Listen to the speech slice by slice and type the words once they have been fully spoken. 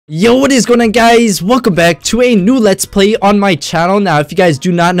Yo, what is going on, guys? Welcome back to a new Let's Play on my channel. Now, if you guys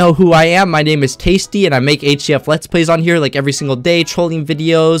do not know who I am, my name is Tasty, and I make HCF Let's Plays on here like every single day, trolling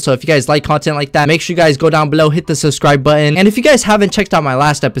videos. So if you guys like content like that, make sure you guys go down below, hit the subscribe button. And if you guys haven't checked out my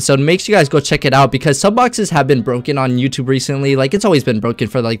last episode, make sure you guys go check it out because sub boxes have been broken on YouTube recently. Like, it's always been broken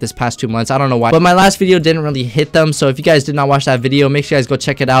for like this past 2 months. I don't know why, but my last video didn't really hit them. So if you guys did not watch that video, make sure you guys go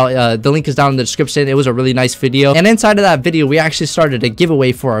check it out. The link is down in the description. It was a really nice video. And inside of that video, we actually started a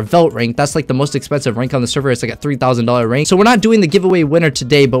giveaway for our Velt rank. That's like the most expensive rank on the server. It's like a $3,000 rank. So we're not doing the giveaway winner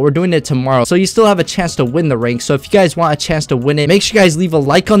today, but we're doing it tomorrow. So you still have a chance to win the rank. So if you guys want a chance to win it, make sure you guys leave a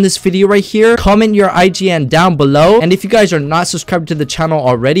like on this video right here. Comment your IGN down below. And if you guys are not subscribed to the channel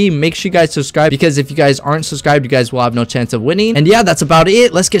already, make sure you guys subscribe because if you guys aren't subscribed, you guys will have no chance of winning. And yeah, that's about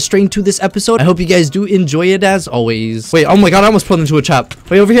it. Let's get straight into this episode. I hope you guys do enjoy it as always. Wait, oh my god, I almost pulled into a trap.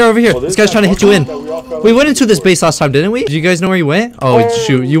 Wait, over here, over here. This guy's trying to hit you in. We went into this base last time, didn't we? Did you guys know where you went? Oh,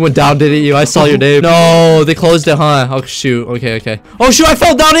 shoot. You went down, didn't you? I saw your name. No, they closed it, huh? Oh, shoot. Okay, okay. Oh, shoot. I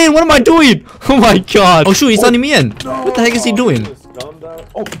fell down in. What am I doing? Oh, my God. Oh, shoot. He's letting me in. What the heck is he doing?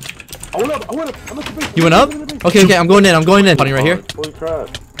 You went up? Okay, okay. I'm going in. I'm going in. Funny right here.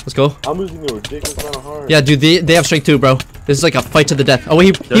 Let's go. I'm losing a ridiculous amount of heart. Yeah, dude. They have strength 2, bro. This is like a fight to the death. Oh,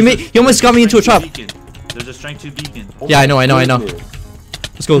 wait. He almost got me into a trap. There's a strength 2 beacon. Yeah, I know.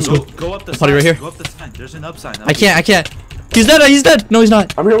 Let's go, let's go. Go up the side. Right here. Go up the side. There's an upside. I can't. He's dead. He's dead. No, he's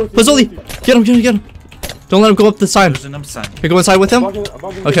not. I'm here with Pizzoli. Get him. Don't let him go up the side. There's an upside. Here, go inside with him.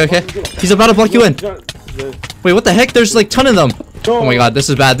 Okay. He's about to block you in. Wait, what the heck? There's like a ton of them. Oh my god, this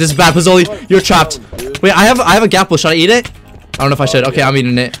is bad. Pizzoli. You're trapped. Wait, I have a gapple. Should I eat it? I don't know if I should. Okay, I'm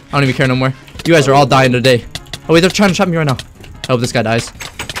eating it. I don't even care no more. You guys are all dying today. Oh wait, they're trying to trap me right now. I hope this guy dies.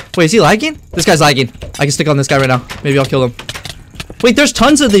 Wait, is he lagging? This guy's lagging. I can stick on this guy right now. Maybe I'll kill him. Wait, there's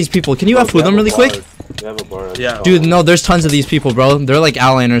tons of these people. Can you F with them really quick? Yeah. Dude, no, there's tons of these people, bro. They're like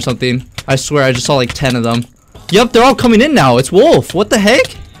allying or something. I swear, I just saw like 10 of them. Yep, they're all coming in now. It's Wolf. What the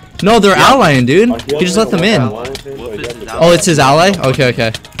heck? No, they're allying, dude. You just let them in. Oh, it's his ally?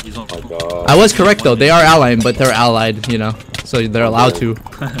 Okay. I was correct, though. They are allying, but they're allied, you know. So they're allowed to.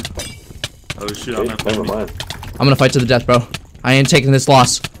 Oh, shit. I'm gonna fight to the death, bro. I ain't taking this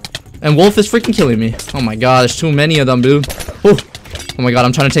loss. And Wolf is freaking killing me. Oh my god, there's too many of them, dude. Oh my god,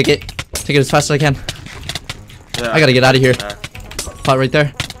 I'm trying to take it. Take it as fast as I can. I gotta get out of here. Pot right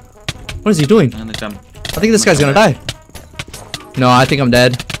there. What is he doing? I think this guy's gonna die. No, I think I'm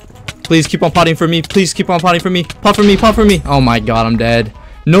dead. Please keep on potting for me. Please keep on potting for me. Pot for me. Oh my god, I'm dead.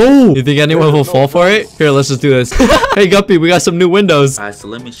 No! You think anyone will fall for it? Here, let's just do this. Hey, Guppy, we got some new windows. Alright, so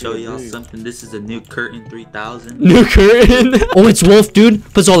let me show y'all something. This is a new curtain 3000. New curtain? Oh, it's Wolf, dude.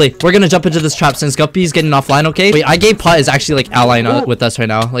 Pizzoli, we're gonna jump into this trap since Guppy's getting offline, okay? Wait, I gave Pot is actually like allying with us right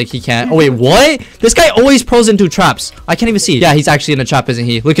now. Like, he can't. Oh, wait, what? This guy always pros into traps. I can't even see. Yeah, he's actually in a trap, isn't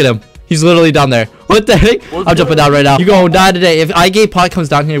he? Look at him. He's literally down there. What the heck? I'm jumping down right now. You're gonna die today. If I gave Pot comes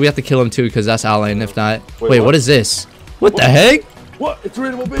down here, we have to kill him too, because that's allying. If not. Wait, what is this? What the heck? What? It's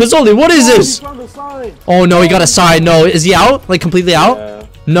raidable base. Pizzoli, what is this? Oh no, he got a sign. No, is he out? Like completely out? Yeah.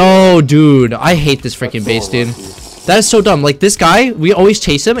 No, dude. I hate this freaking base, dude. That is so dumb. Like this guy, we always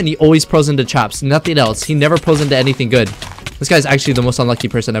chase him and he always pros into traps. Nothing else. He never pros into anything good. This guy's actually the most unlucky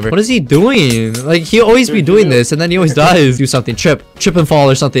person ever. What is he doing? Like he always be doing this and then he always dies. Do something. Trip and fall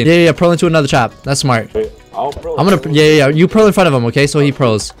or something. Yeah. Pro into another trap. That's smart. Wait, I'm gonna. Yeah. You pro in front of him, okay? So he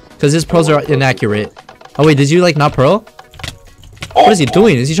pros. Because his pros are inaccurate. Oh wait, did you like not pro? What is he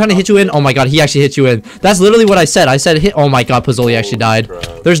doing? Is he trying to hit you in? Oh my god, he actually hit you in. That's literally what I said. I said hit. Oh my god, Pizzoli actually died.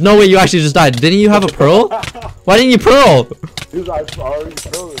 There's no way you actually just died. Didn't you have a pearl? Why didn't you pearl?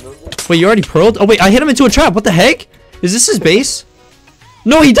 Wait, you already pearled? Oh wait, I hit him into a trap. What the heck? Is this his base?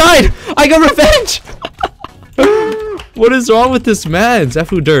 No, he died. I got revenge. What is wrong with this man?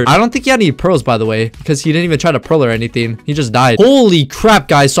 Zefu dirt. I don't think he had any pearls, by the way, because he didn't even try to pearl or anything. He just died. Holy crap,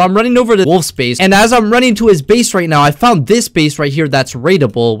 guys. So I'm running over to Wolf's base. And as I'm running to his base right now, I found this base right here that's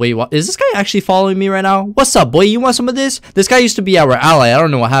raidable. Wait, what? Is this guy actually following me right now? What's up, boy? You want some of this? This guy used to be our ally. I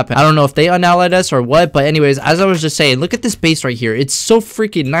don't know what happened. I don't know if they unallied us or what. But anyways, as I was just saying, look at this base right here. It's so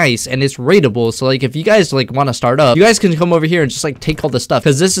freaking nice and it's raidable. So like if you guys like want to start up, you guys can come over here and just like take all the stuff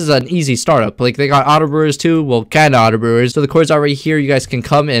because this is an easy startup. Like they got auto brewers too. Well, kind of auto brewers. So the cords are right here. You guys can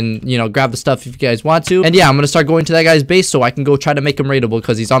come and, you know, grab the stuff if you guys want to. And yeah, I'm gonna start going to that guy's base so I can go try to make him raidable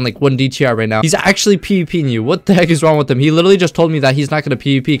because he's on like 1 DTR right now. He's actually PvPing you. What the heck is wrong with him? He literally just told me that he's not gonna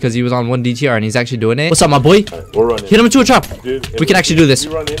PvP because he was on 1 DTR and he's actually doing it. What's up, my boy? We're running. Hit him into a trap. Dude, we can actually do this.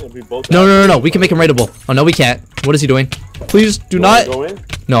 No. We can make him raidable. Oh no, we can't. What is he doing? Please do not.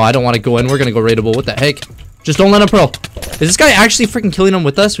 No, I don't want to go in. We're gonna go raidable. What the heck? Just don't let him pearl. Is this guy actually freaking killing him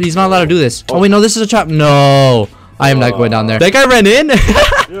with us? He's not allowed to do this. Oh wait, no, this is a trap. No. I am not going down there. That guy ran in?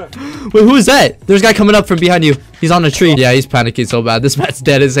 Yeah. Wait, who is that? There's a guy coming up from behind you. He's on a tree. Yeah, he's panicking so bad. This man's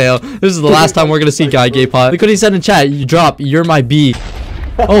dead as hell. This is the last time we're gonna see Guy Gay Pot. Look what he said in chat. You drop. You're my B.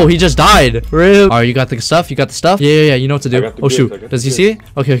 Oh, he just died. Rip. Alright, you got the stuff? You got the stuff? Yeah. You know what to do. Oh, shoot. Does he see it?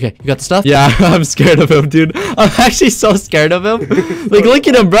 Okay. You got the stuff? Yeah, I'm scared of him, dude. I'm actually so scared of him. Like, look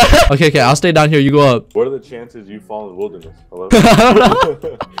at him, bro. Okay. I'll stay down here. You go up. What are the chances you fall in the wilderness? Hello?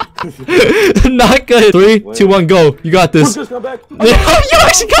 Not good. 3, 2, 1, go. You got this. Just come back. You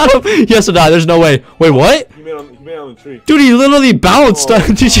actually got him. He has to die. There's no way. Wait, what? He made on the tree. Dude, he literally bounced. Oh,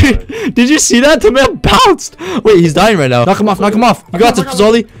 did you see that? The man bounced. Wait, he's dying right now. Knock him off. You got this,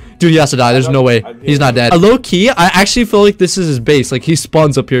 Pizzoli. Dude, he has to die. There's no way. He's not dead. Low key, I actually feel like this is his base. Like, he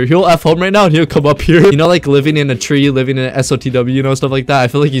spawns up here. He'll F home right now and he'll come up here. You know, like living in a tree, living in an SOTW, you know, stuff like that. I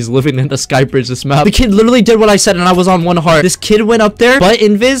feel like he's living in the SKYBRIDGE, this map. The kid literally did what I said and I was on 1 heart. This kid went up there, but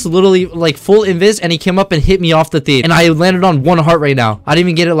invis, literally like full invis, and he came up and hit me off the thing. And I landed on 1 heart right now. I didn't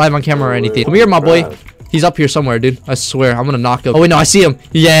even get it live on camera or anything. Come here, my boy. He's up here somewhere, dude. I swear. I'm gonna knock him. Oh, wait, no. I see him.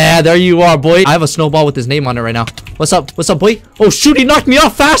 Yeah, there you are, boy. I have a snowball with his name on it right now. What's up? What's up, boy? Oh, shoot. He knocked me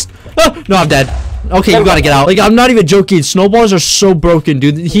off fast. No, I'm dead. Okay, you gotta get out. Like, I'm not even joking. Snowballs are so broken,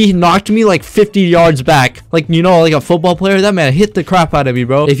 dude. He knocked me like 50 yards back. Like, you know, like a football player. That man hit the crap out of me,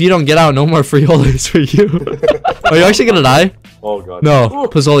 bro. If you don't get out, no more frioles for you. Are you actually gonna die? Oh, God. No.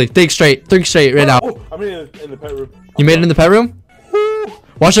 Pizzoli, think straight right now. I mean, in the pet room. You made it in the pet room?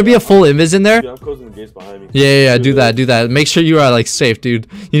 Watch there be a full invis in there. Yeah, I'm closing the gates behind me. Yeah, do that. Make sure you are like safe, dude.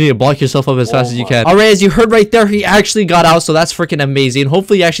 You need to block yourself up as fast as you can. Alright, as you heard right there, he actually got out, so that's freaking amazing.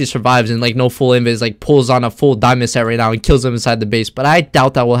 Hopefully he actually survives and like no full invis, like pulls on a full diamond set right now and kills him inside the base. But I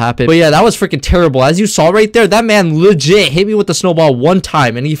doubt that will happen. But yeah, that was freaking terrible. As you saw right there, that man legit hit me with the snowball 1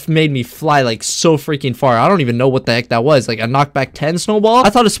 time and he made me fly like so freaking far. I don't even know what the heck that was. Like a knockback 10 snowball? I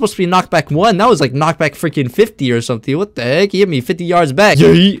thought it was supposed to be knockback 1. That was like knockback freaking 50 or something. What the heck? He hit me 50 yards back.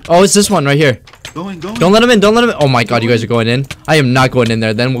 Oh, it's this one right here. Going. Don't let him in. Oh my god, you guys are going in. I am not going in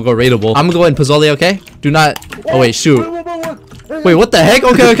there. Then we'll go raidable. I'm gonna go in Pizzoli, okay? Do not. Oh wait, shoot. Wait, what the heck?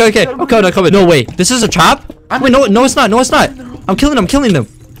 Okay. I'm coming. No, wait. This is a trap? Wait, no, it's not. I'm killing him.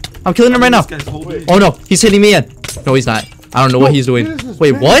 I'm killing him right now. Oh no, he's hitting me in. No, he's not. I don't know what he's doing.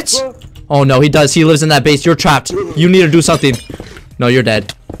 Wait, what? Oh no, he does. He lives in that base. You're trapped. You need to do something. No, you're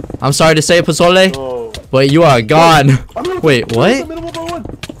dead. I'm sorry to say it, Pizzoli, but you are gone. Wait, what?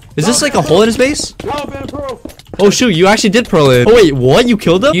 Is this like a hole in his base? Oh shoot, you actually did pearl it. Oh wait, what? You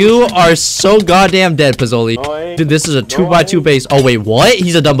killed him? You are so goddamn dead, Pizzoli. Dude, this is a 2x2 base. Oh wait, what?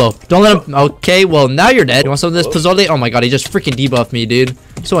 He's a Dumbo. Don't let him. Okay, well now you're dead. You want some of this, Pizzoli? Oh my god, he just freaking debuffed me, dude.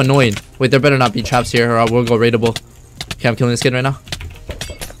 So annoying. Wait, there better not be traps here or we'll go raidable. Okay, I'm killing this kid right now.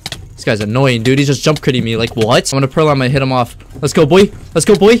 This guy's annoying, dude. He's just jump critting me. Like what? I'm gonna pearl. I'm gonna hit him off. Let's go, boy.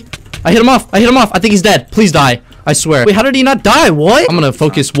 I hit him off. I think he's dead. Please die. I swear. Wait, how did he not die? What? I'm gonna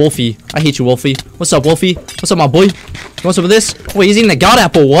focus Wolfie. I hate you, Wolfie. What's up, Wolfie? What's up, my boy? You want some of this? Wait, he's eating a god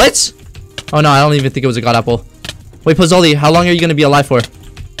apple. What? Oh, no, I don't even think it was a god apple. Wait, Pizzoli, how long are you gonna be alive for?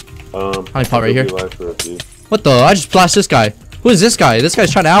 How many pot right here? What the? I just blasted this guy. Who is this guy? This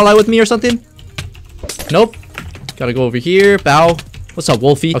guy's trying to ally with me or something? Nope. Gotta go over here. Bow. What's up,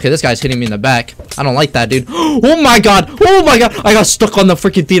 Wolfie? Okay, this guy's hitting me in the back. I don't like that, dude. Oh my god. I got stuck on the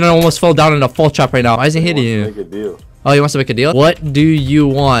freaking thing and I almost fell down in a fall trap right now. Why is he hitting you? Make a deal. Oh, he wants to make a deal? What do you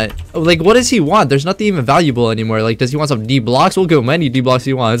want? Like, what does he want? There's nothing even valuable anymore. Like, does he want some D blocks? We'll give him any D blocks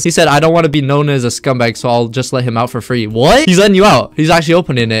he wants. He said, I don't want to be known as a scumbag, so I'll just let him out for free. What? He's letting you out. He's actually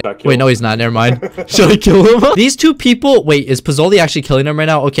opening it. Wait, no, he's not. Never mind. Should I kill him? These two people. Wait, is Pizzoli actually killing him right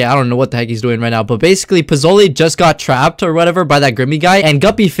now? Okay, I don't know what the heck he's doing right now. But basically, Pizzoli just got trapped or whatever by that Grimmy guy. And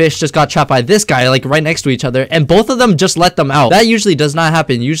Guppy Fish just got trapped by this guy, like right next to each other. And both of them just let them out. That usually does not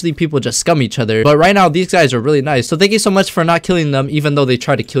happen. Usually people just scum each other. But right now, these guys are really nice. So thank you so much for not killing them even though they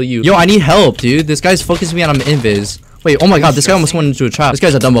try to kill you. Yo, I need help, dude. This guy's focusing me on invis. Wait, oh my god, this guy almost went into a trap. This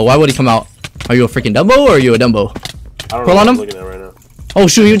guy's a Dumbo. Why would he come out? Are you a freaking Dumbo or are you a Dumbo? I don't Pearl know on him? what I'm looking at right now. Oh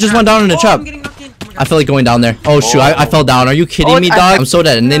shoot, he just went down in a trap. I feel like going down there. Oh shoot, I fell down. Are you kidding me, dog? I'm so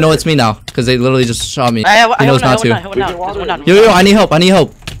dead and they know it's me now because they literally just shot me. He knows not to. Yo, I need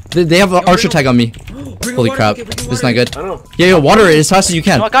help. They have an archer tag on me. Holy crap. This is not good. Yo, water it as fast as you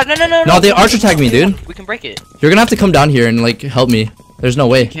can. Oh god, no. No, they archer tag me, dude. We can break it. You're gonna have to come down here and like help me. There's no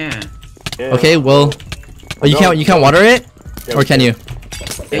way. Okay, well, oh, you can't water it, or can you?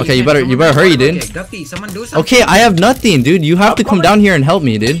 Okay, you better hurry, dude. Okay, I have nothing, dude. You have to come down here and help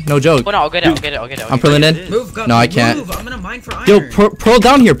me, dude. No joke. Oh no, I'll get it. I'm pulling in. No, I can't. Yo, pearl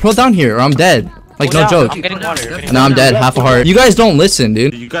down here, or I'm dead. Like no joke. I'm getting water. No, I'm dead. Half a heart. You guys don't listen,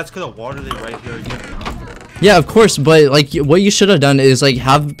 dude. You guys could have watered it right here. Yeah, of course, but like what you should have done is like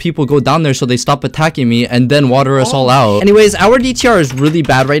have people go down there so they stop attacking me and then water us all out. Anyways, our DTR is really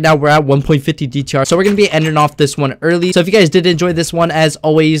bad right now. We're at 1.50 DTR, so we're gonna be ending off this one early. So if you guys did enjoy this one, as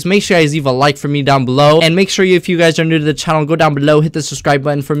always, make sure you guys leave a like for me down below, and make sure if you guys are new to the channel, go down below, hit the subscribe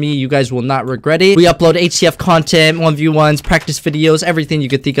button for me. You guys will not regret it. We upload HCF content, 1v1s, practice videos, everything you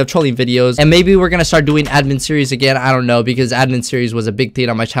could think of, trolling videos, and maybe we're gonna start doing admin series again. I don't know, because admin series was a big thing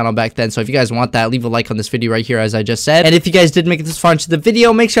on my channel back then. So if you guys want that, leave a like on this video right here, as I just said. And if you guys did make it this far into the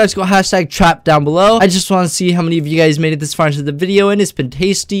video, make sure to go hashtag trap down below. I just want to see how many of you guys made it this far into the video, and it's been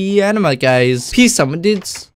tasty, and I'm out, guys. Peace out, my dudes.